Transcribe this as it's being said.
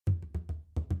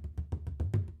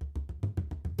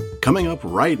Coming up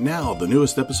right now, the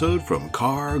newest episode from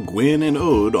Carr, Gwyn, and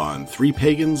Ode on Three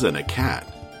Pagans and a Cat.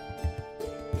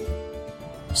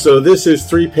 So this is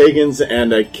Three Pagans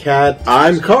and a Cat.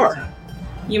 I'm Carr.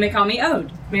 You may call me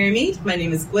Ode. Merry meet. My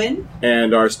name is Gwyn.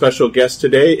 And our special guest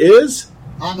today is...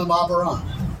 I'm Amar Baran.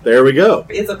 There we go.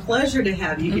 It's a pleasure to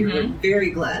have you here. We're very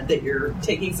glad that you're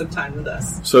taking some time with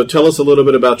us. So tell us a little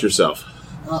bit about yourself.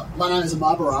 My name is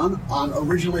Amar Baran. I'm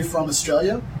originally from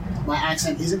Australia. My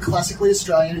accent isn't classically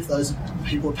Australian, if those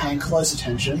people are paying close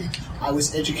attention. I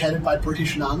was educated by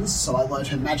British nuns, so I learned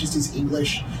Her Majesty's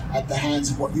English at the hands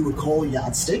of what you would call a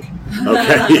yardstick.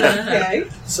 Okay. Okay.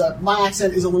 So my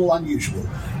accent is a little unusual.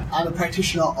 I'm a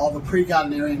practitioner of a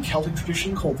pre-Gardnerian Celtic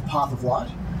tradition called the Path of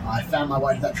Light. I found my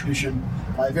way to that tradition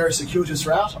by a very circuitous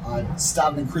route. I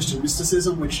started in Christian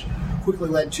mysticism, which quickly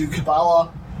led to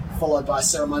Kabbalah, followed by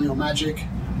ceremonial magic,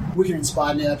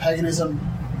 Wiccan-inspired neo-paganism,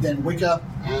 then Wicca,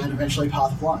 and eventually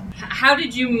Path of Light. How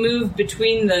did you move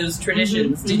between those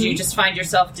traditions? Did you just find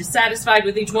yourself dissatisfied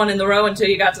with each one in the row until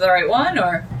you got to the right one,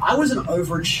 or? I was an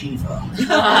overachiever.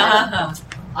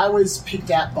 I was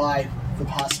picked out by the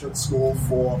pastor at school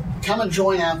for come and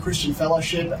join our Christian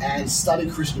fellowship and study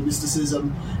Christian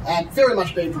mysticism, and very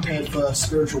much being prepared for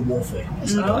spiritual warfare.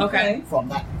 Okay. From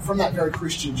that very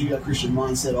Christian, Judeo-Christian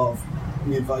mindset of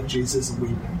we invoke Jesus and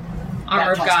we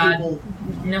Armor of baptize God. people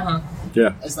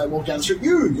Yeah. as they walk down the street.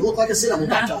 You look like a sinner, we'll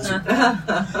baptize you.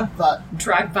 But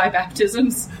Drive-by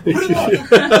baptisms.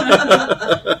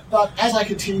 But as I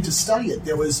continued to study it,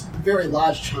 there was very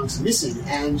large chunks missing,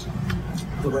 and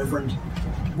the Reverend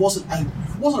wasn't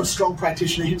a strong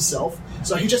practitioner himself,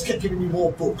 so he just kept giving me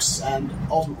more books, and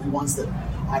ultimately ones that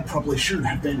I probably shouldn't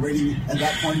have been reading at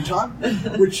that point in time,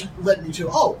 which led me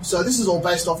to, so this is all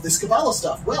based off this Kabbalah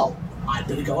stuff. Well, I'd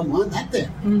better go and learn that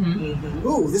then.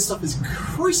 Ooh, this stuff is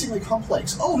increasingly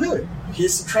complex. Oh, no,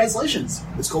 here's some translations.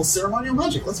 It's called ceremonial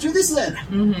magic. Let's do this then.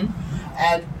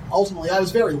 And ultimately, I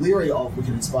was very leery of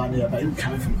Wiccan-inspired neo-paganism,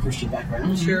 coming from a Christian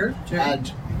background. Sure.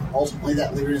 And ultimately,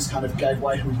 that leeriness kind of gave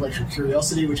way to intellectual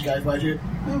curiosity, which gave way to,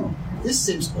 this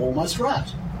seems almost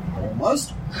right.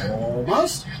 Almost.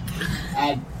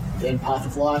 And then Path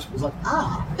of Light was like,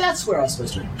 that's where I was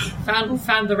supposed to be.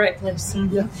 Found the right place.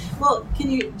 Yeah. Well,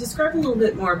 can you describe a little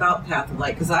bit more about Path of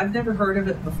Light? Because I've never heard of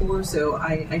it before, so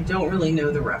I don't really know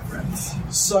the reference.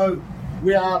 So,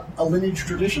 we are a lineage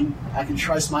tradition. I can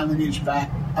trace my lineage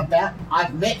back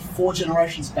I've met 4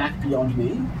 generations back beyond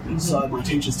me. So my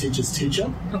teacher's teacher's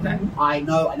teacher. Okay. I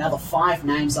know another 5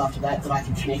 names after that I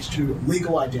can connect to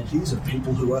legal identities of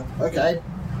people who are,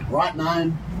 right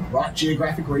name, right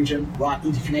geographic region, right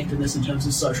interconnectedness in terms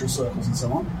of social circles and so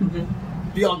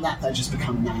on. Beyond that, they just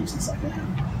become names. It's like,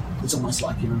 it's almost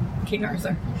like, King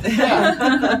Arthur.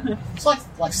 Yeah. It's like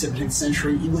 17th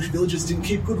century English villages didn't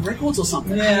keep good records or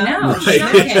something. I know.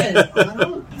 I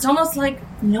know. It's almost like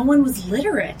no one was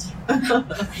literate.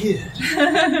 Weird.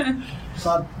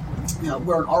 So,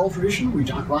 we're an oral tradition. We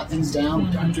don't write things down.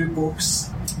 We don't do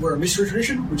books. We're a mystery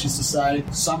tradition, which is to say,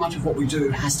 so much of what we do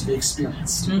has to be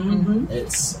experienced.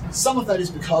 It's some of that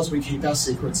is because we keep our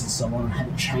secrets and so on and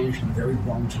haven't changed in a very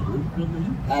long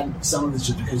time. And some of it's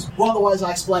just because one of the ways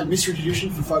I explain mystery tradition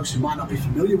for folks who might not be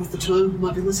familiar with the term, who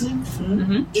might be listening,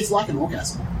 it's like an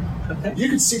orgasm. Okay. You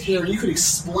could sit here and you could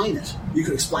explain it. You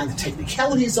could explain the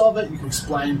technicalities of it. You could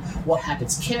explain what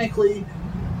happens chemically.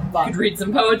 But Could read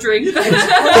some poetry.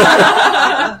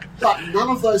 But none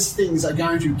of those things are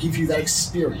going to give you that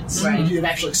experience. Right. If you've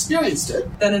actually experienced it,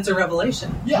 Then it's a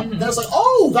revelation. then it's like,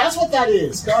 that's what that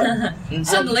is. Go.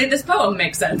 Suddenly this poem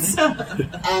makes sense.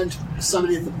 And so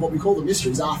many of what we call the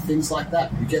mysteries are things like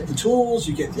that. You get the tools,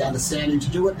 you get the understanding to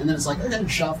do it, and then it's like, okay,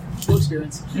 shove, full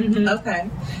experience. Okay.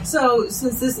 So,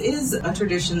 since this is a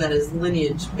tradition that is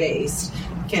lineage-based,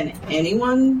 can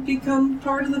anyone become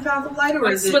part of the Path of Light? Or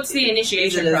What's the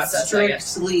initiation process, I guess?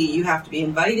 Strictly, you have to be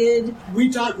invited? We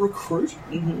don't recruit.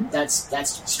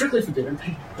 That's strictly forbidden.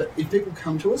 But if people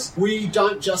come to us, we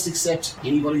don't just accept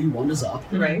anybody who wanders up.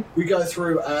 Right. We go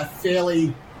through a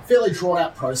fairly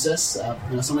drawn-out process.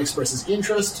 Someone expresses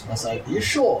interest. I say, are you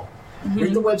sure?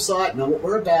 Read the website, know what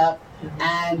we're about,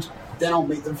 and then I'll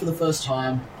meet them for the first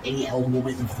time. Any elder will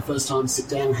meet them for the first time, sit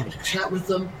down and have a chat with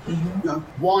them.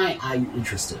 Why are you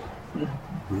interested?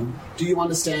 Do you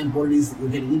understand what it is that you're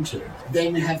getting into?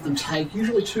 Then we have them take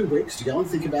usually 2 weeks to go and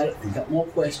think about it, think up more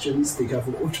questions, think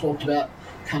over what we've talked about,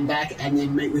 come back and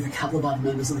then meet with a couple of other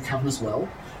members of the coven as well.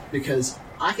 Because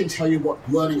I can tell you what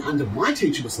learning under my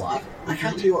teacher was like. I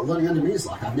can't tell you what learning under me is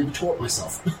like. I've never taught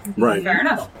myself. Right. Fair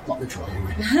enough. Not literally,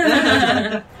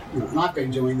 anyway. And I've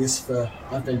been doing this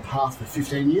I've been Path for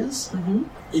 15 years.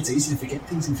 It's easy to forget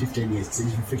things in 15 years. It's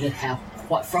easy to forget how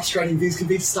quite frustrating things can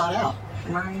be to start out.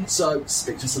 Right. So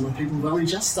speak to some of the people who've only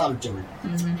just started doing it.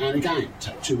 Mm-hmm. And again,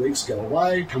 take 2 weeks, go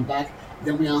away, come back.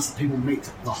 Then we ask that people meet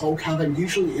the whole coven,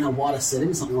 usually in a wider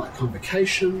setting, something like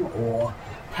Convocation or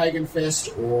Pagan Fest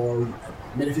or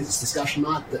Metaphysics Discussion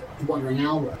Night that the Wandering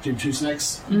Owl, Jim Two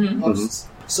Snakes hosts,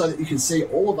 so that you can see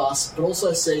all of us, but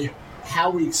also see how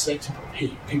we expect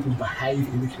people to behave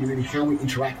in the community, how we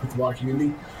interact with the wider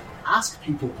community. Ask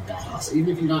people about us.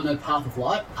 Even if you don't know Path of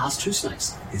Light, ask Two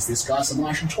Snakes. Is this guy someone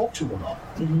I should talk to or not?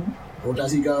 Or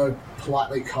does he go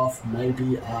politely cough,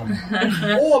 maybe,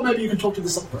 or maybe you can talk to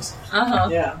this other person.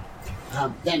 Yeah.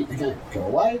 Then, again, go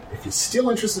away. If you're still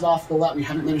interested after all that, we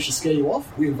haven't managed to scare you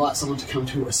off, we invite someone to come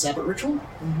to a Sabbath ritual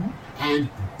and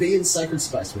be in sacred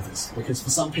space with us. Because for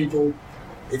some people,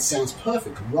 it sounds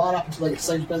perfect right up until they get to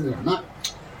sacred space. They go, no,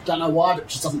 don't know why, but it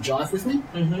just doesn't jive with me.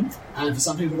 And for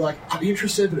some people, like, I'm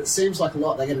interested, but it seems like a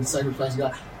lot. They get into sacred space and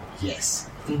go, yes.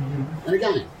 And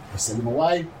again, we send them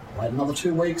away. Wait another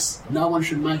 2 weeks. No one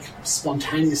should make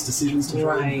spontaneous decisions to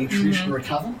join a tradition or a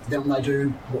coven. Then they do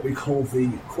what we call the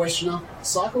questioner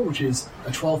cycle, which is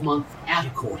a 12-month outer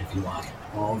court, if you like,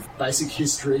 of basic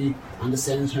history,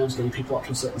 understanding the terms, getting people up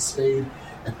to a certain speed.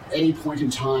 At any point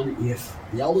in time, if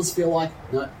the elders feel like,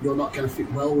 no, you're not going to fit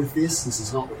well with this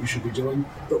is not what you should be doing,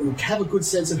 but we'll have a good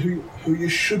sense of who you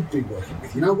should be working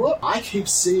with. You know what? I keep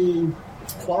seeing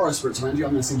Quarro spirits around you.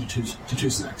 I'm going to send you to Two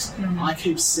Snakes. I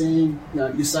keep seeing,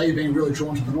 you say you're being really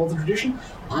drawn to the northern tradition.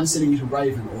 I'm sending you to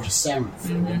Raven or to Saren.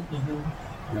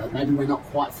 Maybe we're not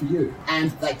quite for you.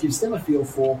 And that gives them a feel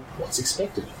for what's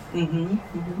expected.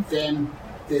 Then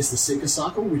there's the Seeker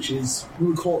cycle, which is, we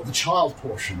would call it the child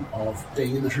portion of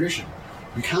being in the tradition.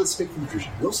 You can't speak for the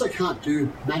tradition. You also can't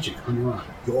do magic on your own.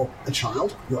 You're a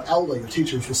child. Your elder, your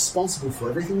teacher, is responsible for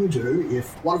everything you do.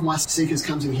 If one of my seekers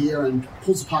comes in here and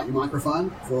pulls apart your microphone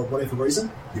for whatever reason,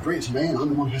 you bring it to me and I'm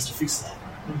the one who has to fix that.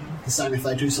 The same if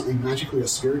they do something magically or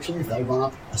spiritually. If they run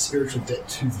up a spiritual debt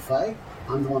to the Fae,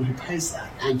 I'm the one who pays that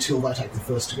until they take the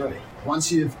first degree. Once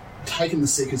you've taken the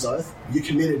Seeker's Oath, you're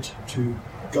committed to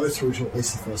go through to at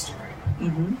least the first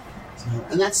degree. So,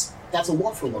 and that's a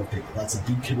lot for a lot of people. That's a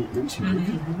big commitment to make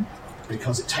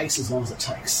because it takes as long as it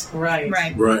takes. Right.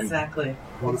 Exactly.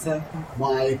 One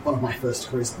of my first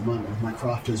degrees at the moment with my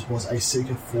crafters was a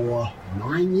Seeker for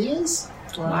 9 years.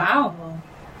 Wow.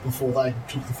 Before they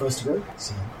took the first degree.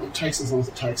 So it takes as long as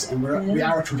it takes. And we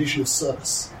are a tradition of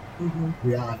service.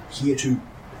 We are here to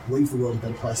leave the world a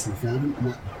better place than we found it.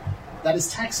 And that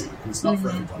is taxing. And it's not for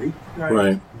everybody.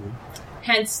 Right.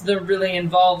 Hence the really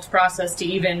involved process to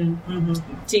even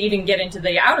get into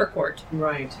the outer court.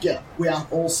 Right. Yeah, we are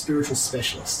all spiritual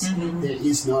specialists. There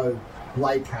is no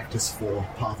lay practice for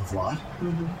Path of Light.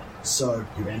 So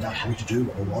you end up having to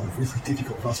do a lot of really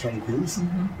difficult, frustrating things,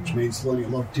 which means learning a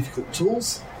lot of difficult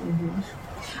tools.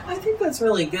 I think that's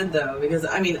really good, though, because,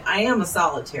 I mean, I am a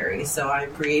solitary, so I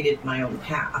created my own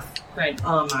path. Right.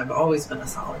 I've always been a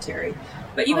solitary.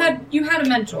 But you had a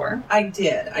mentor. I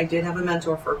did have a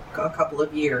mentor for a couple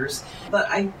of years. But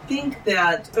I think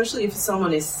that, especially if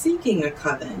someone is seeking a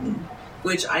coven,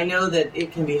 which I know that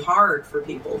it can be hard for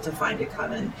people to find a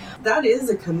coven, that is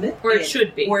a commitment. Or it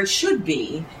should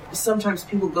be. Sometimes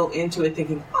people go into it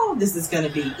thinking, oh, this is going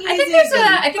to be easy. I think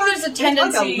there's a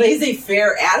tendency. Like a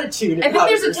laissez-faire attitude. I think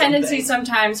there's a tendency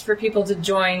sometimes for people to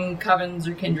join covens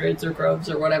or kindreds or groves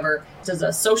or whatever as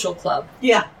a social club.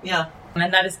 Yeah.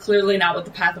 And that is clearly not what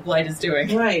the Path of Light is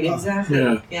doing. Right,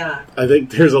 exactly. Yeah. I think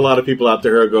there's a lot of people out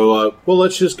there who go, well,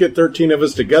 let's just get 13 of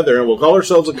us together and we'll call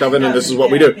ourselves a coven and this is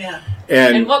what we do. Yeah.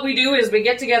 And what we do is we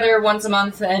get together once a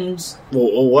month and...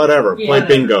 Well, whatever. Play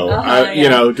bingo.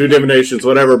 Do divinations,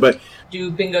 whatever. But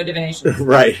do bingo divinations.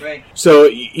 Right. So,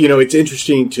 it's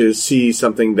interesting to see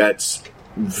something that's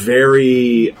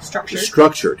very...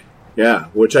 Structured. Yeah,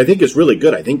 which I think is really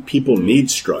good. I think people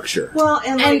need structure. Well,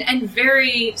 and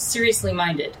very seriously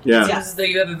minded. Yeah. As though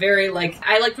you have a very,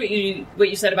 I liked what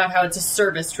you said about how it's a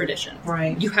service tradition.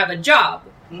 Right. You have a job.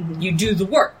 You do the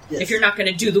work. Yes. If you're not going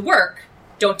to do the work,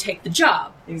 don't take the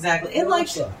job. Exactly. And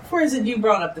for instance, you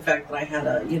brought up the fact that I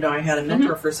had a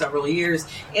mentor for several years,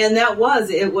 and it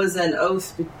was an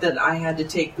oath that I had to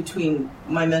take between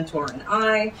my mentor and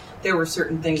I. There were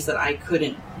certain things that I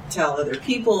couldn't tell other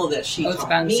people that she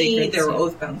taught me. Secrets, there were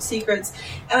oath-bound secrets,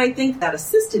 and I think that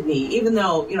assisted me, even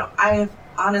though I have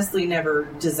honestly never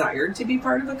desired to be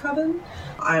part of a coven.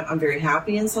 I'm very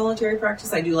happy in solitary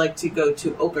practice. I do like to go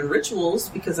to open rituals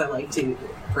because I like to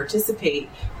participate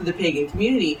with the pagan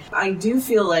community. I do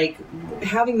feel like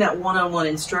having that one-on-one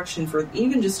instruction for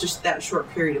even just that short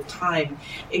period of time,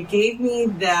 it gave me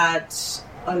that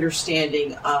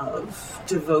understanding of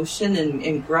devotion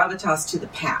and gravitas to the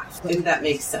path, if that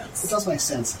makes sense. It does make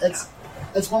sense.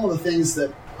 It's one of the things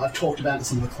that I've talked about in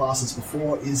some of the classes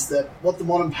before, is that what the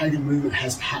modern pagan movement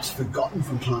has perhaps forgotten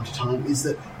from time to time is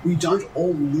that we don't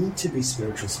all need to be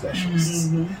spiritual specialists.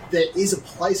 Mm-hmm. There is a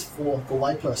place for the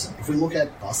layperson. If we look at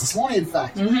us this morning, in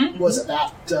fact, was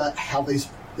about how these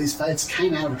faiths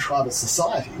came out of a tribal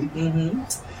society. Mm-hmm.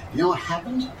 You know what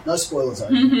happened? No spoilers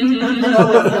over. But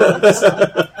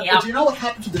do you know what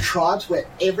happened to the tribes where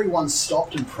everyone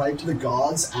stopped and prayed to the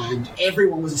gods and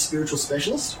everyone was a spiritual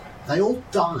specialist? They all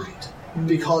died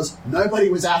because nobody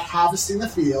was out harvesting the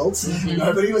fields,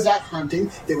 nobody was out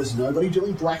hunting, there was nobody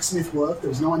doing blacksmith work, there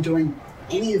was no one doing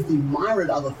any of the myriad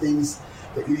other things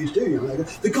that you need to do. You know,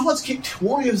 the gods keep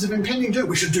warning us of impending doom.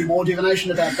 We should do more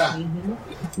divination about that.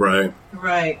 Right.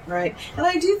 Right. And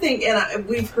I do think, and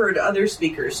we've heard other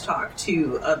speakers talk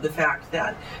too of the fact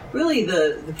that really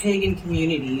the pagan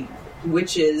community,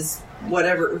 which is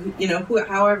whatever,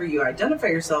 however you identify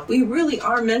yourself, we really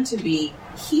are meant to be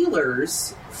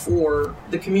healers for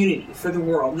the community, for the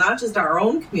world, not just our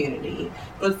own community,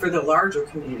 but for the larger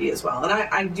community as well. And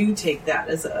I do take that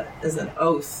as an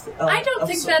oath. I don't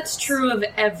think that's true of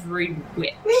every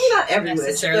witch. Maybe not every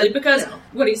necessarily, witch, because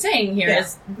what he's saying here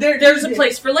is there's a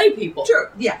place for lay people. True.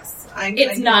 Yes,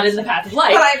 it's not in the path of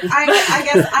life. But I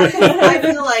guess I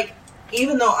feel like,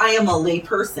 even though I am a lay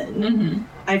person,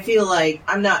 I feel like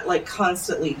I'm not like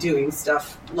constantly doing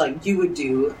stuff like you would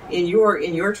do in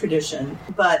your tradition,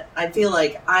 but I feel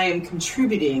like I am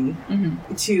contributing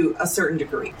to a certain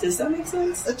degree. Does that make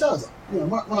sense? It does.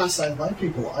 When I say lay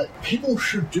people, people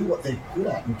should do what they're good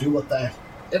at and do what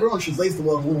everyone should leave the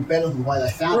world a little better than the way they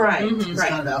found it. It's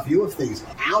kind of our view of things.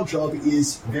 Our job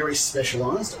is very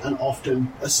specialised and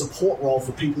often a support role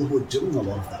for people who are doing a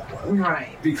lot of that work.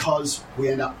 Right. Because we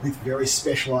end up with very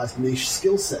specialised niche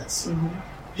skill sets.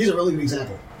 Here's a really good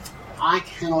example. I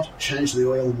cannot change the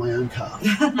oil in my own car.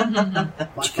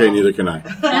 Okay, neither can I.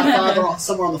 My father,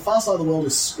 somewhere on the far side of the world,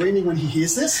 is screaming when he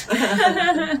hears this.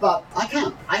 But I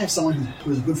can't. I have someone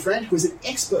who is a good friend who is an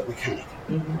expert mechanic.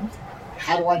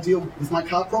 How do I deal with my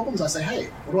car problems? I say, hey,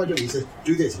 what do I do? He says,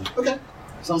 do this. I'm like, okay.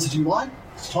 Someone said to you why?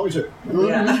 He told me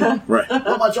to. Right.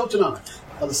 Not my job to know.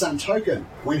 By the same token,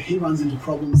 when he runs into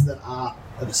problems that are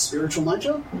of a spiritual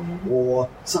nature or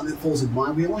something that falls in my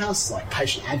wheelhouse, like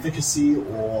patient advocacy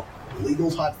or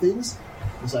legal type things,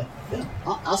 I say,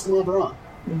 ask him whenever on.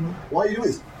 Why are you doing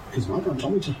this? Because my brother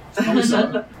told me to.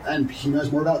 So. And he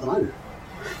knows more about it than I do.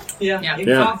 Yeah.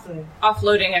 Exactly.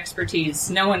 Offloading expertise.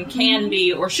 No one can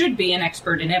be or should be an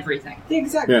expert in everything.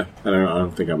 Exactly. Yeah, I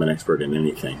don't think I'm an expert in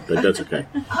anything, but that's okay.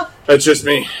 That's just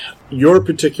me. Your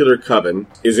particular coven,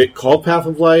 is it called Path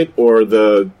of Light or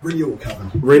the Renewal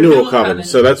Coven? Renewal Coven.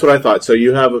 So that's what I thought. So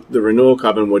you have the Renewal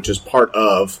Coven, which is part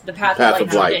of the Path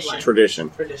of Light tradition.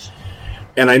 Tradition.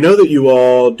 And I know that you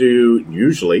all do,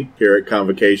 usually, here at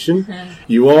Convocation,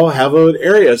 you all have an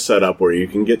area set up where you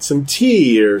can get some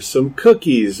tea or some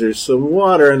cookies or some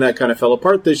water, and that kind of fell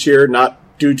apart this year, not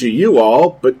due to you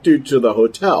all, but due to the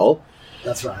hotel.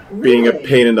 That's right. Being a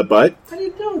pain in the butt. I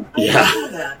didn't know Yeah.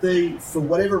 that. For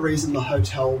whatever reason, the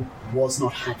hotel was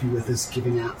not happy with us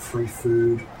giving out free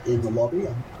food in the lobby.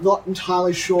 I'm not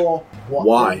entirely sure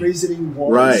why the reasoning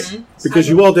was. Right. Because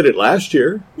you all did it last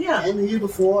year. Yeah. And the year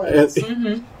before. And it's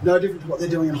no different to what they're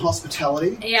doing in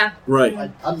hospitality. Yeah.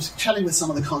 Right. I'm just chatting with some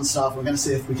of the con staff. We're going to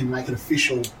see if we can make it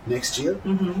official next year.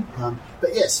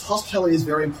 But yes, hospitality is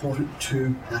very important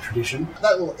to our tradition.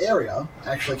 That little area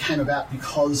actually came about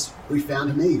because we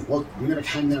found a need. Well, we never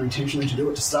came there intentionally to do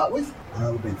it to start with. It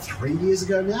would have been 3 years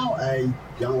ago now. A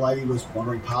young lady was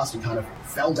wandering past and kind of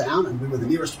fell down, and we were the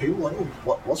nearest people. Like,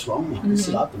 oh, what's wrong? We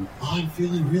sit up, and I'm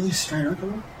feeling really strange.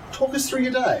 Okay, talk us through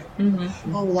your day.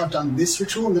 Oh, well, I've done this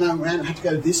ritual, and then I ran and had to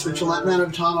go to this ritual. That ran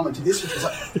over time. I went to this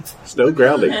ritual. It's no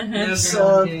grounding.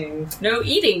 No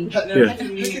eating. Have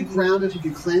you grounded? Have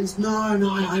you cleansed? No. I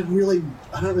don't really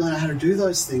know how to do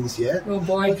those things yet. Oh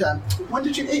boy. Okay. When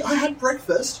did you eat? I had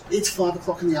breakfast. It's 5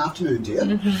 o'clock in the afternoon,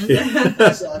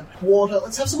 dear. So, water.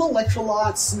 Let's have some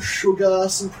electrolytes, some sugar,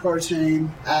 some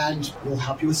protein, and we'll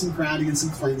help you with some grounding and some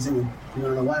cleansing. And we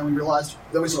went away, and we realised.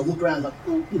 Then we sort of looked around,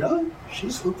 and like,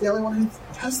 she's not the only one who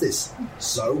has this.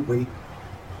 So we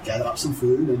gathered up some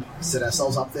food and set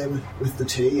ourselves up there with the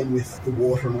tea and with the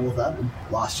water and all of that. And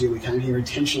last year we came here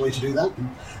intentionally to do that. And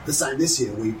the same this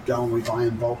year. We go and we buy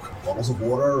in bulk bottles of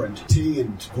water and tea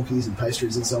and cookies and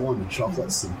pastries and so on and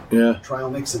chocolates and trail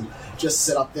mix and just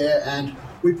set up there. And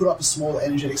we put up a small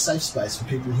energetic safe space for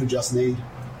people who just need,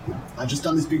 I've just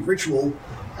done this big ritual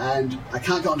and I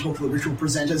can't go and talk to the ritual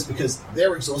presenters because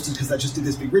they're exhausted because they just did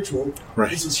this big ritual. Right.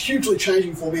 This was hugely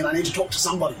changing for me, and I need to talk to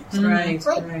somebody. So, Right.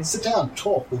 sit down,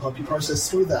 talk. We'll help you process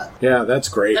through that. Yeah, that's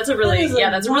great. That's a really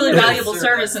That is a really wonderful valuable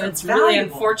service, and it's really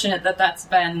valuable. unfortunate that that's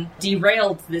been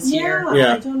derailed this year.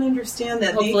 Yeah. I don't understand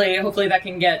that. Hopefully that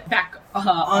can get back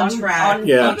on track.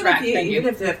 Yeah. On track. Even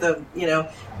if they have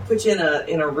to, put you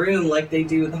in a room like they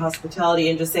do with the hospitality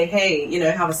and just say, hey,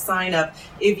 have a sign up.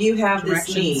 If you have this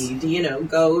Directions. need,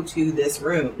 go to this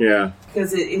room. Yeah.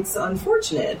 Because it's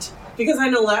unfortunate. Because I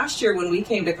know last year when we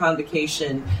came to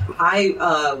Convocation,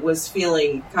 I was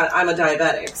feeling I'm a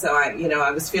diabetic, so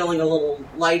I was feeling a little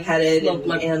lightheaded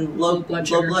and low blood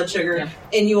sugar. Yeah.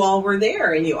 And you all were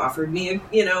there, and you offered me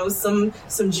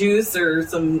some juice or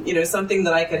some something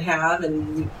that I could have,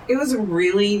 and it was a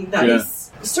really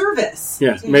nice service.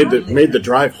 Yeah. to Made have the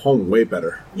drive home way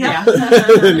better. yeah.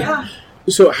 Yeah.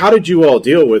 So how did you all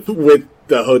deal with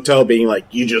the hotel being like,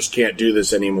 you just can't do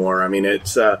this anymore? I mean,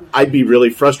 it's I'd be really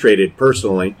frustrated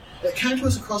personally. It came to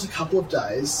us across a couple of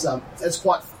days. It's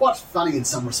quite funny in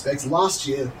some respects. Last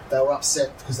year, they were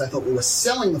upset because they thought we were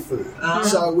selling the food.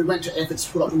 So we went to efforts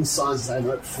to put up little signs that say,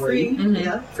 no, free.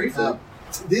 Free food.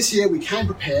 This year, we came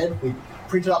prepared. We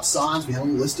printed up signs. We had a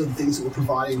list of the things that we're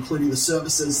providing, including the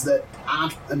services that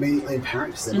aren't immediately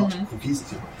apparent because they're not cookies. It's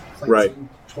cleansing, Right.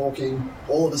 talking.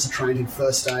 All of us are trained in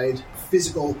first aid,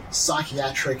 physical,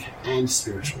 psychiatric, and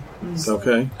spiritual.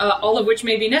 Okay. All of which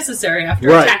may be necessary after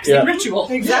Right, a taxing yeah. ritual.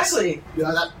 Exactly.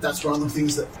 That's one of the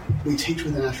things that we teach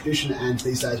within our tradition, and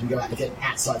these days we go out and get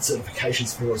outside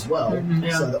certifications for as well,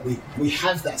 so that we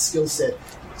have that skill set.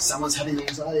 Someone's having an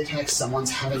anxiety attack, someone's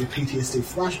having a PTSD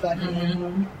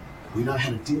flashback. We know how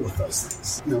to deal with those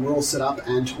things. We're all set up,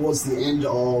 and towards the end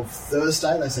of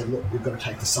Thursday, they said, look, we've got to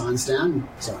take the signs down.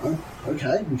 So,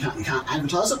 okay, you can't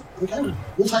advertise it? Okay,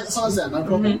 we'll take the signs down, no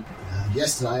problem.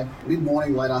 Yesterday,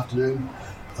 mid-morning, late afternoon,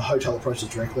 the hotel approached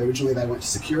us directly. Originally, they went to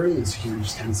security, and security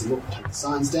just came and said, look, take the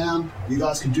signs down. You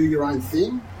guys can do your own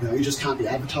thing. You just can't be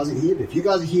advertising here. But if you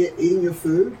guys are here eating your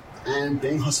food and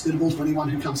being hospitable to anyone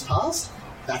who comes past,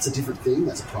 that's a different thing.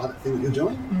 That's a private thing that you're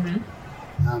doing.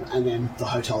 And then the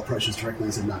hotel approached us directly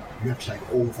and said, no, you have to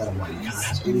take all of that away. You can't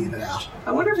have any of it out.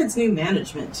 I wonder if it's new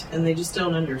management and they just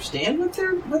don't understand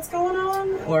what's going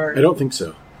on, or I don't think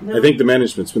so. No. I think the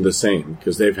management's been the same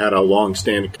because they've had a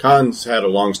long-standing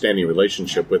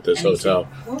relationship with this hotel.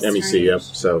 That's MEC, strange. yep.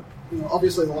 So,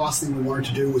 Obviously, the last thing we wanted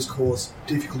to do was cause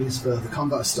difficulties for the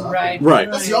Convo staff. Right.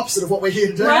 right. That's the opposite of what we're here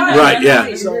to do. Right, yeah.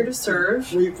 You're here to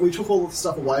serve. We took all of the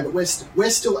stuff away, but we're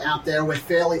still out there. We're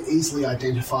fairly easily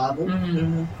identifiable.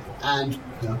 And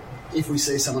if we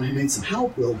see someone who needs some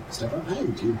help, we'll step up. Hey,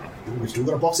 we've still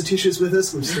got a box of tissues with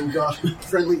us. We've still got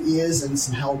friendly ears and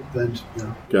some help. And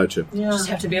Gotcha. Yeah. Just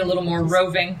have to be a little more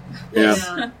roving.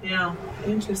 Yeah.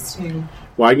 Interesting.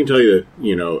 Well, I can tell you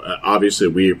that, obviously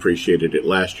we appreciated it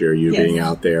last year, you Yes. being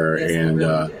out there, Yes, we and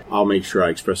really did. I'll make sure I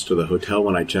express to the hotel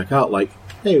when I check out, like,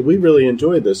 hey, we really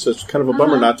enjoyed this. It's kind of a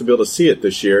bummer not to be able to see it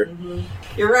this year.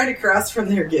 You're right across from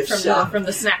their gift shop. From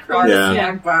the snack From bar. the Yeah.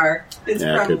 snack bar. It's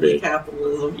Yeah, it could probably be.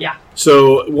 capitalism. Yeah.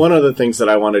 So one of the things that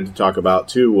I wanted to talk about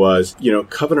too was,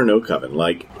 coven or no coven.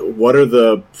 Like, what are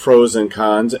the pros and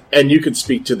cons? And you could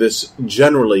speak to this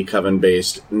generally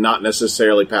coven-based, not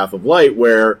necessarily Path of Light,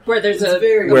 where There's It's a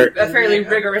very- fairly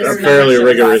rigorous a fairly membership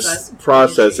rigorous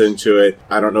process into it.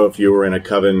 I don't know if you were in a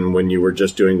coven when you were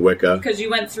just doing Wicca. because you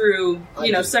went through,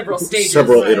 several stages.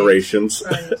 Several Right. iterations.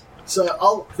 Right.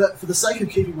 so for the sake of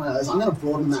keeping my eyes, I'm going to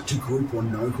broaden that to group or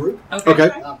no group. Okay.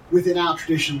 Within our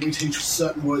tradition, we teach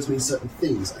certain words mean certain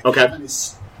things. A Okay. coven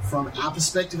is, from our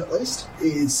perspective at least,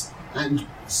 and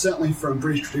certainly from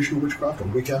British traditional witchcraft or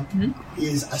Wicca,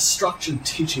 is a structured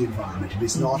teaching environment. It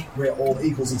is not where all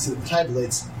equals and sit at the table.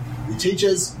 It's your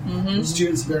teachers, your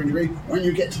students of varying degree. When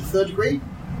you get to the third degree,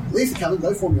 leave the coven,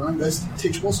 go form your own, go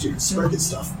teach more students, spread this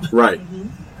stuff. Right.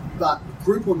 But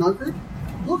group or no group,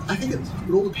 look, I think it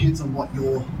all depends on what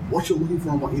you're looking for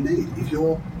and what you need.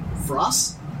 For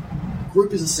us,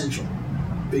 group is essential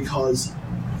because,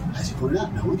 as you pointed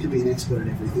out, no one can be an expert at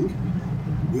everything.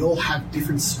 We all have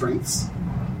different strengths.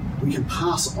 We can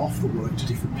pass off the work to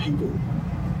different people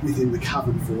within the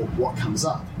coven for what comes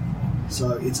up.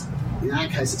 So in our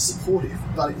case, it's supportive.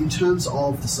 But in terms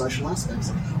of the social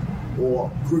aspects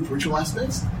or group ritual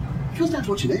aspects, it comes down to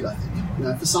what you need, I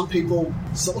think. For some people,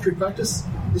 solitary practice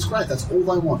is great. That's all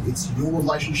they want. It's your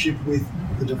relationship with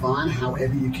the divine,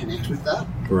 however you connect with that.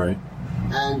 Right.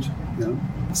 And,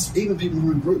 even people who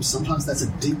are in groups, sometimes that's a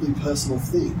deeply personal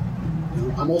thing.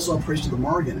 I'm also a priest of the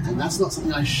Morrigan, and that's not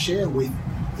something I share with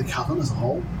the coven as a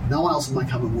whole. No one else in my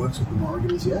coven works with the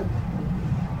Morrigan as yet.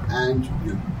 And,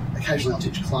 occasionally I'll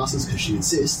teach classes because she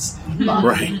insists. But,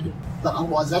 Right. but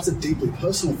otherwise, that's a deeply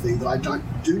personal thing that I don't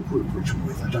do group ritual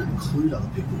with. I don't include other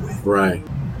people with. Right.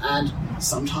 And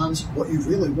sometimes what you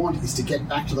really want is to get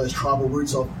back to those tribal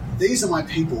roots of, these are my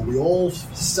people. We all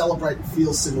celebrate and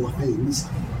feel similar things.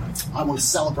 I want to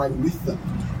celebrate with them.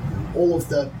 All of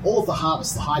the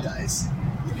harvests, the high days,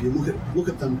 if you look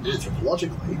at them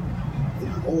anthropologically,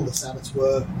 all of the Sabbats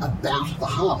were about the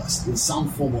harvest in some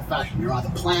form or fashion. You're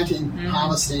either planting,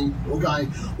 harvesting, or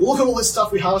going, look at all this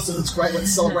stuff we harvested, it's great,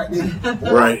 let's celebrate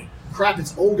now. Right. Crap,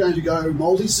 it's all going to go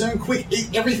mouldy soon, quick,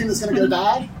 eat everything that's going to go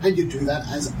bad. And you do that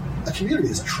as a community,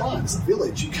 as a tribe, as a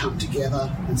village. You come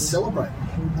together and celebrate.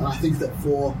 And I think that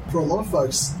for a lot of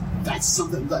folks, that's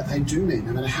something that they do need.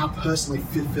 No matter how personally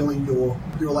fulfilling your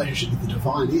relationship with the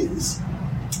divine is,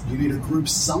 you need a group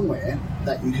somewhere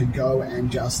that you can go and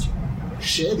just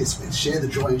share this with, share the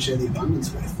joy and share the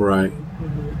abundance with. Right.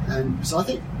 And so I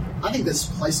think there's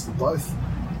a place for both,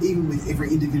 even with every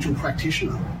individual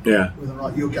practitioner. Yeah. Whether or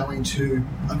not you're going to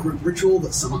a group ritual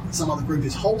that some other group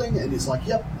is holding and is like,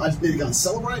 yep, I just need to go and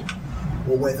celebrate,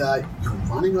 or whether you're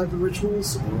running open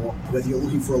rituals, or whether you're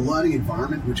looking for a learning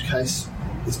environment, in which case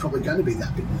it's probably going to be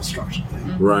that bit more structured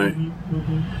thing. Right.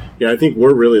 Yeah, I think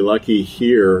we're really lucky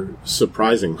here,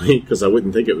 surprisingly, because I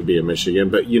wouldn't think it would be in Michigan,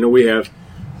 but we have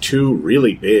 2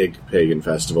 really big pagan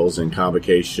festivals in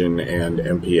Convocation and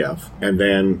MPF. And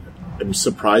then I'm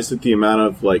surprised at the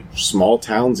amount of small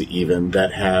towns even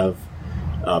that have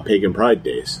pagan pride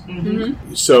days.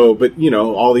 Mm-hmm. So, but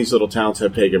all these little towns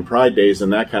have pagan pride days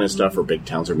and that kind of stuff, or big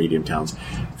towns or medium towns.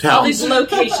 All these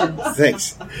locations.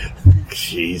 Thanks.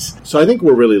 Jeez. So I think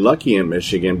we're really lucky in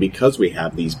Michigan because we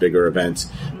have these bigger events.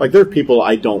 There are people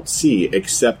I don't see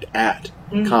except at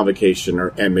Convocation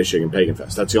and Michigan Pagan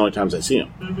Fest. That's the only times I see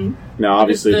them. Mm-hmm. Now,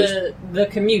 obviously, the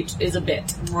commute is a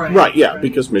bit right. Yeah,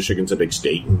 because Michigan's a big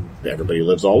state and everybody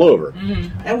lives all over.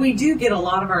 Mm-hmm. And we do get a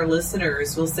lot of our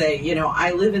listeners will say,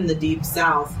 I live in the deep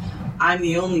South. I'm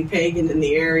the only pagan in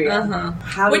the area. Uh-huh.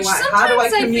 How do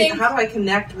I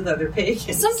connect with other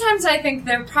pagans? Sometimes I think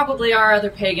there probably are other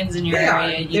pagans in your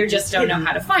area. You just don't know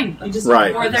how to find them.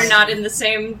 Right. Or they're not in the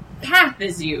same path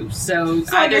as you. So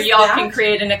either y'all can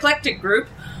create an eclectic group,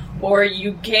 or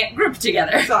you can't group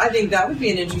together. So I think that would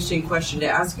be an interesting question to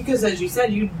ask, because as you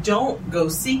said, you don't go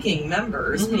seeking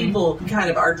members. Mm-hmm. People kind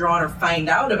of are drawn or find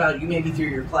out about you maybe through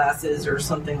your classes or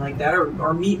something like that,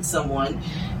 or meet someone.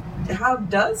 How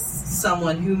does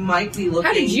someone who might be looking...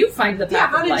 How did you find the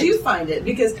path how did you find it?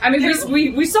 Because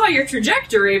we saw your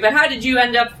trajectory, but how did you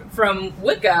end up from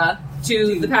Wicca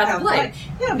to the path of light?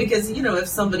 Yeah, because, if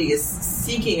somebody is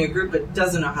seeking a group but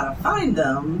doesn't know how to find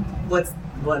them,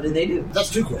 what do they do? That's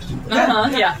 2 questions.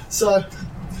 Yeah. So,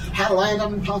 how do I end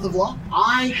up in Path of Light?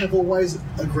 I have always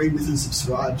agreed with and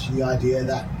subscribed to the idea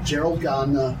that Gerald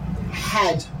Gardner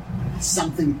had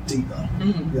something deeper.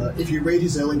 Mm-hmm. If you read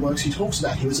his early works, he talks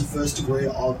about he was a first degree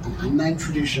of an unnamed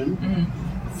tradition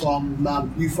from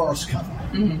New Forest cover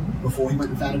before he went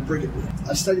and founded Brigitwood.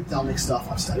 I've studied Thelmic stuff,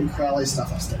 I've studied Crowley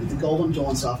stuff, I've studied the Golden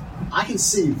Dawn stuff. I can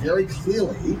see very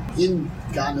clearly in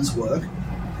Gardner's work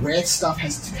where stuff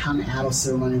has to come out of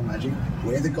ceremonial magic,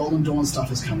 where the Golden Dawn stuff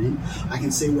has come in. I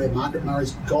can see where Margaret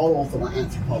Murray's god-awful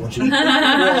anthropology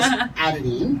was added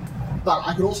in. But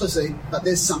I could also see that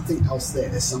there's something else there.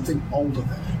 There's something older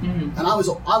there. Mm-hmm. And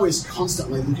I was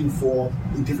constantly looking for,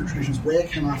 in different traditions, where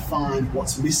can I find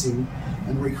what's missing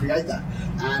and recreate that?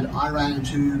 And I ran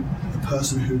into the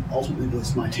person who ultimately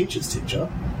was my teacher's teacher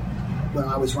when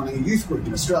I was running a youth group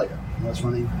in Australia. I was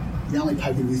running the only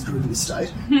pagan youth group in the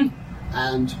state.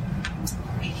 And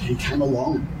he came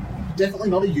along. Definitely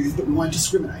not a youth, but we weren't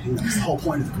discriminating. That was the whole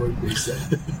point of the group. Was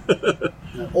that,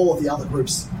 all of the other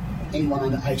groups, anyone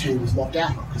under 18 was locked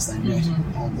out of because they met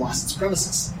on licensed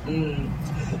premises.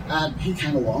 And he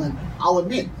came along, and I'll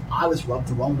admit, I was rubbed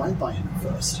the wrong way by him at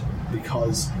first,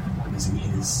 because he was in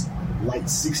his late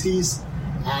 60s,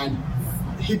 and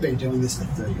he'd been doing this for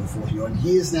 30 or 40 odd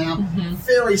years now,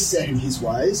 very set in his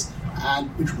ways, and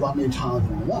which rubbed me entirely the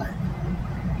wrong way.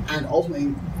 And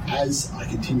ultimately, as I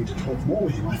continued to talk more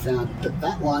with him, I found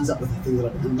that lines up with the thing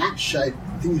and that shape,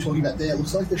 the thing you're talking about there,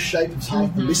 looks like the shape of some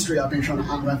of the mystery I've been trying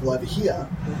to unravel over here.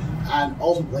 And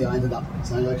ultimately I ended up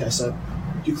saying, okay, so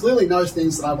you clearly know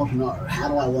things that I want to know. How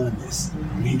do I learn this?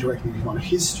 And he directed me to one of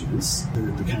his students,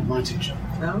 who became my teacher.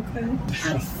 Okay.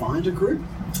 How to find a group.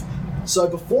 So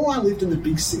before I lived in the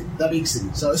big city,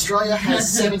 so Australia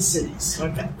has 7 cities.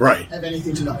 Okay. Right. Have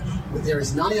anything to know. There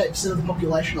is 98% of the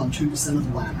population on 2%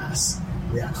 of the landmass.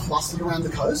 We are clustered around the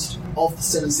coast. Of the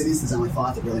 7 cities, there's only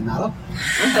 5 that really matter.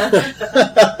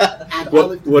 And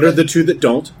what are the 2 that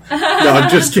don't? No, I'm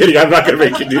just kidding. I'm not going to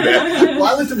make you do that. Well,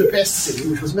 I lived in the best city,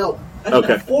 which was Melbourne.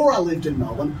 Okay. Before I lived in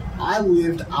Melbourne, I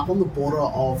lived up on the border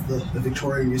of the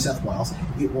Victoria and New South Wales.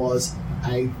 It was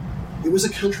a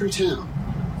country town.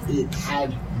 It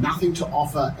had nothing to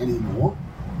offer anymore.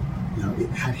 You know, it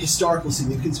had historical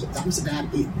significance, but that was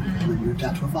about it. And we moved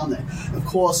out to a farm there. Of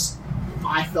course,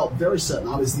 I felt very certain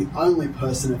I was the only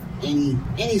person of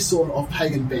any sort of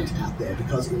pagan bent out there,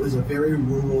 because it was a very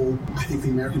rural, I think the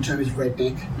American term is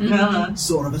redneck,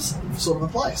 sort of a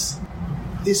place.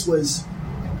 This was,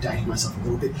 dating myself a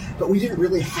little bit, but we didn't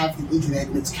really have the internet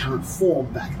in its current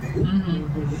form back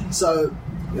then. So,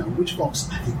 you know,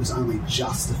 Witchvox, I think, was only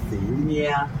just a thing.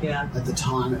 Yeah. At the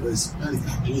time, it was, I don't think it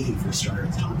had anything for Australia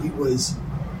at the time.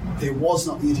 There was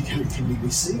not the interconnectivity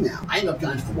we see now. I ended up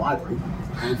going to the library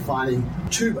and finding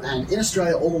and in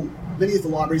Australia, many of the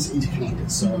libraries are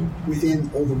interconnected. So within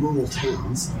all the rural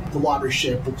towns, the libraries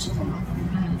share books with one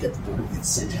another. You get the book, it gets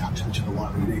sent out to whichever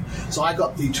library you need. So I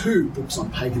got the 2 books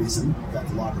on paganism that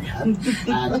the library had,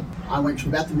 and I went to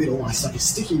about the middle and I stuck a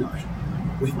sticky note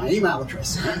with my email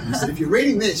address in it, and said, if you're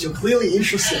reading this, you're clearly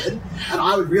interested, and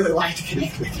I would really like to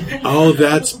connect with you. Oh,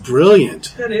 that's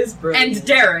brilliant. That is brilliant. And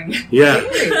daring. Yeah.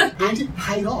 And it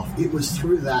paid off. It was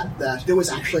through that there was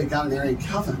actually a Gardnerian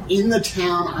coven in the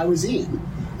town I was in.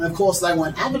 And of course, they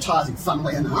weren't advertising,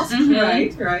 funnily enough.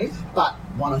 Right. But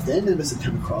one of their members had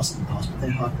come across and passed with their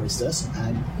high priestess,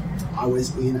 and I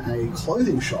was in a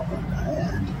clothing shop one day,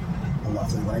 and a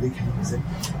lovely lady came and said,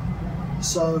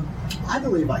 so, I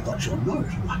believe I got your note.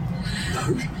 I'm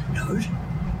like, note?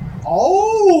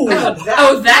 Oh!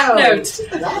 That note.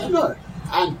 That note.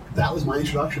 And that was my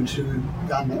introduction to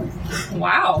Gardnerian.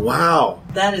 Wow.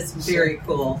 That is very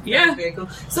cool. Yeah. That's very cool.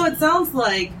 So it sounds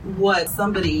like what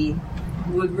somebody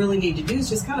would really need to do is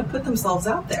just kind of put themselves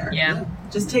out there. Yeah.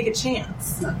 Just take a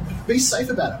chance. No, be safe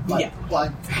about it.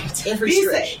 Like every Be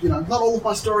stretch. safe. You know, not all of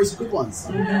my stories are good ones.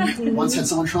 Once had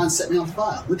someone try and set me on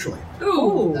fire, literally.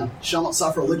 Ooh. Now, shall not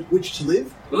suffer a witch to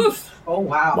live. Oof. Oh,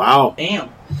 wow. Wow. Damn.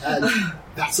 And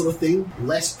that sort of thing,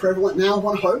 less prevalent now,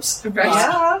 one hopes.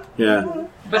 Right. Yeah.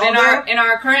 But in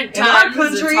our current in our times,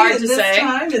 country, it's hard in to this say.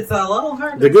 time, it's a little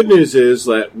hard The to good news is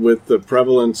that with the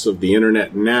prevalence of the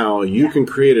internet now, you can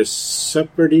create a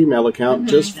separate email account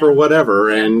just for whatever,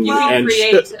 and You can and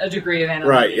create a degree of anonymity.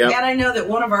 right. Yeah. And I know that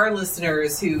one of our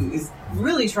listeners who is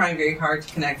really trying very hard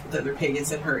to connect with other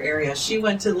pagans in her area, she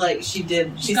went to she set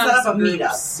up a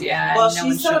meetup. Yeah. Well, no she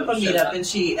one set up a showed meetup up. and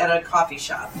she at a coffee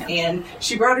shop, and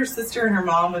she brought her sister and her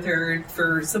mom with her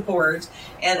for support,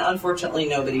 and unfortunately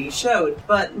nobody showed.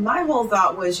 But my whole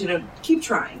thought was, keep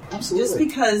trying. Absolutely. Just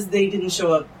because they didn't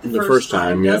show up the first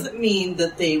time doesn't mean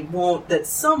that that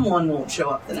someone won't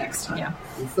show up the next time. Yeah.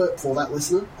 For that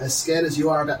listener, as scared as you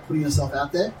are about putting yourself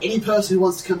out there, any person who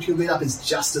wants to come to your meetup is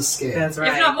just as scared. That's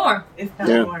right. If not more. If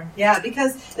not more. Yeah,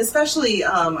 because especially,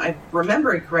 I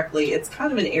remember it correctly, it's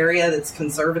kind of an area that's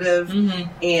conservative, and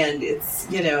it's,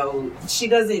 she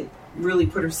doesn't really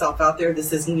put herself out there.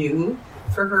 This is new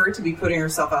for her to be putting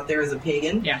herself out there as a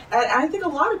pagan. Yeah. And I think a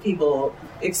lot of people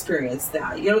experience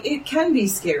that. It can be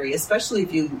scary, especially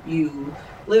if you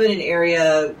live in an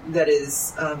area that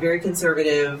is very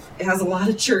conservative. It has a lot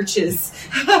of churches.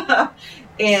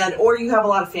 Or you have a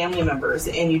lot of family members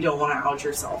and you don't want to out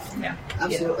yourself. Yeah.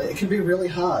 Absolutely. It can be really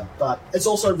hard, but it's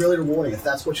also really rewarding if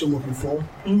that's what you're looking for.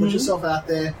 Put yourself out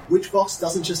there. Witchvox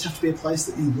doesn't just have to be a place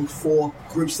that you look for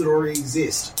groups that already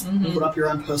exist. Put up your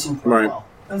own personal profile. Right.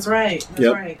 That's right.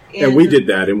 That's right. And we did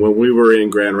that. And when we were in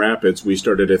Grand Rapids, we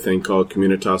started a thing called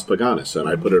Communitas Paganus. And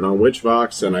I put it on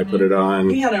Witchvox, and I put it on...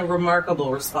 We had a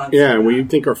remarkable response. Yeah, and we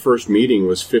think our first meeting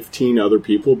was 15 other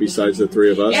people besides the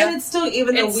 3 of us. And it's still,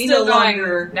 even though It's we still no going,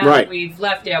 longer... now that we've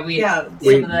left, we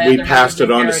passed it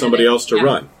on to somebody else to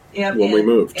run. Yeah, when we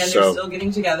moved. And they're still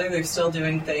getting together. They're still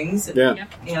doing things. And,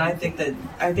 and I think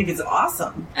it's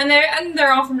awesome. And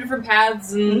they're all from different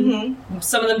paths, and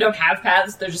some of them don't have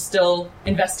paths. They're just still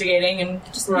investigating and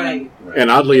just right. And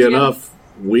oddly enough,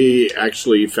 we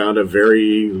actually found a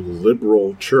very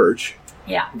liberal church.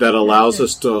 Yeah. That allows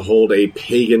us to hold a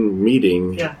pagan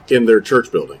meeting in their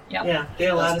church building. Yeah, they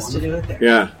allowed us to do it there.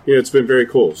 Yeah, it's been very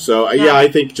cool. So, I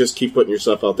think just keep putting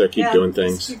yourself out there, keep doing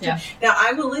things. Yeah. Now,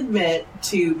 I will admit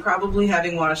to probably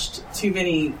having watched too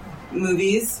many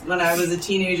movies when I was a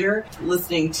teenager,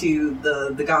 listening to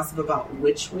the gossip about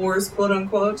witch wars, quote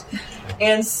unquote.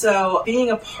 And so being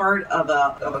a part of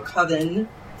a coven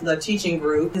the teaching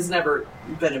group has never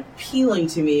been appealing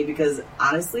to me because,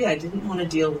 honestly, I didn't want to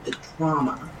deal with the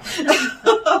drama.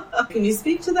 Can you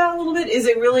speak to that a little bit? Is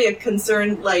it really a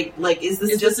concern? Like, is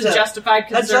this just a justified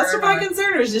concern? A justified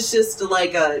concern, or is this just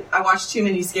like I watched too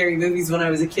many scary movies when I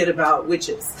was a kid about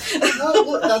witches? No,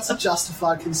 look, that's a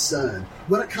justified concern.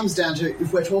 When it comes down to,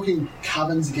 if we're talking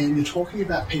covens again, you're talking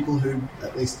about people who,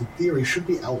 at least in theory, should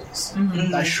be elders.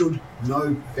 Mm-hmm. They should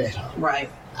know better. Right.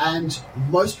 And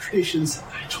most traditions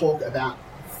talk about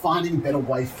finding a better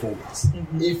way forwards.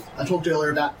 Mm-hmm. If I talked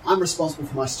earlier about I'm responsible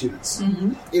for my students.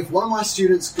 Mm-hmm. If one of my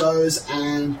students goes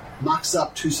and mucks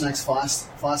up Two Snakes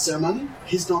fire ceremony,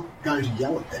 he's not going to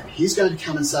yell at them. He's going to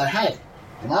come and say, hey,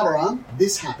 Mabaran,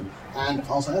 this happened. And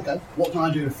I'll say, okay, what can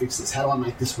I do to fix this? How do I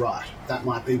make this right? That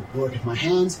might be work with my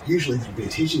hands. Usually it'll be a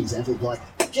teaching example like,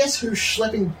 guess who's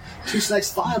schlepping Two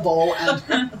Snakes fireball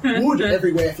and wood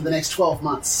everywhere for the next 12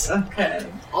 months? Okay.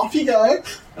 Off you go.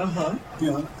 Uh-huh.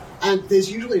 You know, and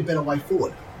there's usually a better way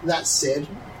forward. That said,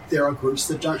 there are groups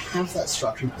that don't have that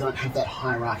structure, don't have that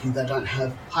hierarchy. They don't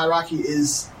have... Hierarchy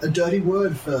is a dirty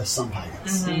word for some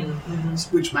pagans,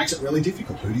 which makes it really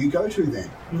difficult. Who do you go to then?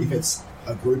 Mm-hmm. If it's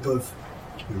a group of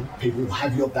people who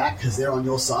have your back because they're on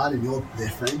your side and you're their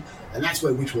friend, and that's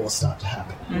where witch wars start to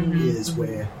happen, is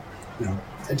where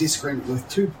a disagreement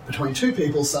between two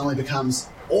people suddenly becomes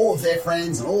all of their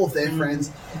friends and all of their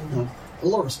friends. In a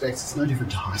lot of respects, it's no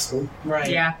different to high school. Right.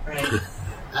 Yeah. Right.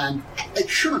 And it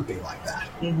shouldn't be like that.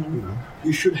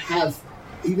 You should have,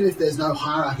 even if there's no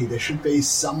hierarchy, there should be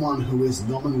someone who is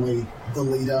nominally the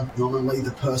leader, nominally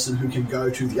the person who can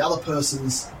go to the other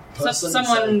person's person.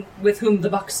 Someone with whom the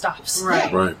buck stops. Right.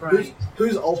 Right.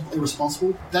 Who's ultimately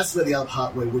responsible? That's where the other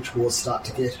part where witch wars start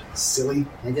to get silly,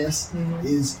 I guess,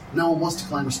 is no one wants to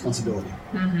claim responsibility.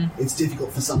 It's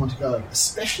difficult for someone to go,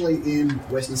 especially in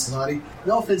Western society.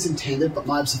 No offense intended, but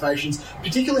my observations,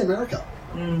 particularly America.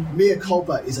 Mea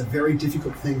culpa is a very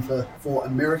difficult thing for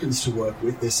Americans to work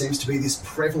with. There seems to be this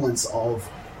prevalence of,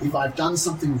 if I've done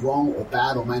something wrong or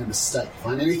bad or made a mistake, if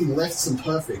I'm anything less than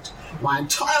perfect, my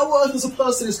entire worth as a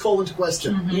person is called into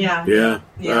question. Yeah. Yeah.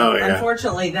 Oh, yeah.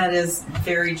 Unfortunately, that is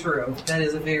very true. That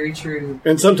is a very true...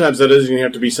 And sometimes that doesn't even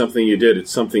have to be something you did. It's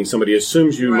something somebody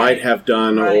assumes you might have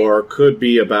done or could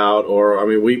be about, or, I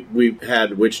mean, we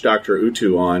had Witch Doctor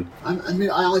Utu on. I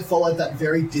I only followed that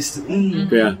very distantly.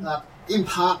 Yeah. In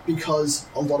part because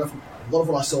a lot of what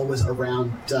I saw was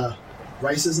around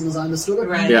racism, as I understood it.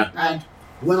 Right. Yeah. And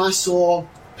when I saw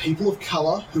people of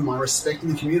colour, whom I respect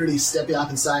in the community, stepping up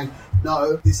and saying,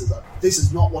 "No, this is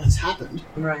not what has happened."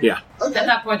 Right. Yeah. Okay. At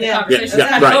that point, the Yeah. conversation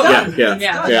Yeah. Right.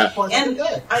 Yeah. And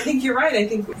I think you're right. I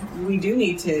think we do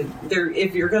need to.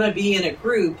 If you're going to be in a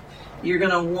group, you're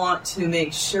going to want to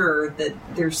make sure that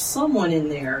there's someone in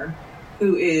there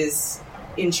who is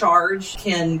in charge,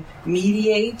 can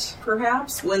mediate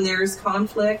perhaps when there's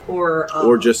conflict, or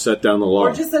just set down the law.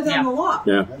 Or just set down the law.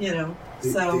 Yeah.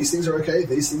 These things are okay.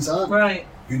 These things aren't. Right.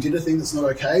 You did a thing that's not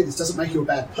okay. This doesn't make you a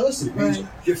bad person. It means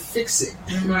you're fixing.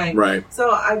 Right.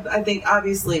 So I think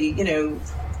obviously,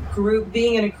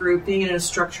 being in a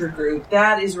structured group,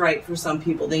 that is right for some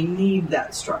people. They need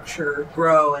that structure,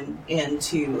 grow, and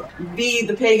to be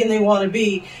the pagan they want to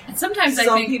be. And sometimes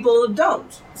some people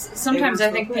don't. Sometimes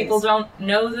I think people don't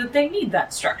know that they need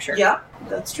that structure. Yeah,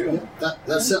 that's true. Yeah,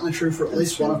 that's certainly true for at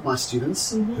least one of my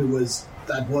students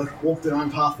they'd walked their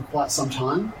own path for quite some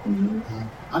time.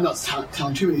 I'm not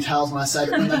telling too many tales when I say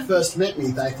that when they first met me,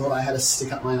 they thought I had a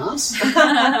stick up my ass.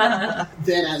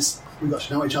 Then as we got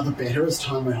to know each other better as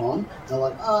time went on, they're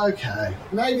like, okay,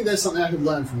 maybe there's something I could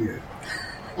learn from you.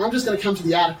 I'm just going to come to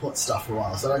the out-of-court stuff for a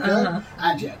while. Is that okay?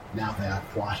 And yeah, now they are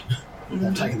quite...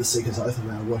 They've taken the Seeker's Oath and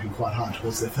they're working quite hard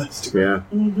towards their first degree. Yeah.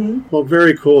 Well,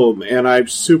 very cool. And I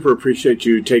super appreciate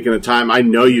you taking the time. I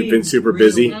know you've been super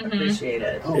busy. Appreciate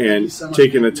it. And so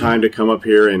taking the time to come up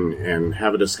here and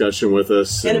have a discussion with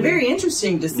us. And a very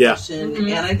interesting discussion.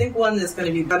 And I think one that's going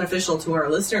to be beneficial to our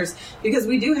listeners, because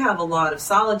we do have a lot of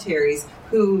solitaries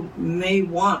who may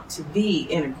want to be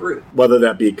in a group. Whether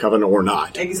that be Covenant or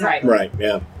not. Exactly. Right,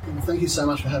 yeah. Well, thank you so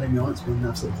much for having me on. It's been an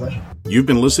absolute pleasure. You've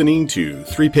been listening to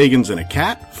Three Pagans and a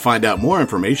Cat. Find out more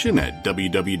information at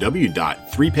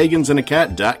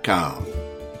www.threepagansandacat.com.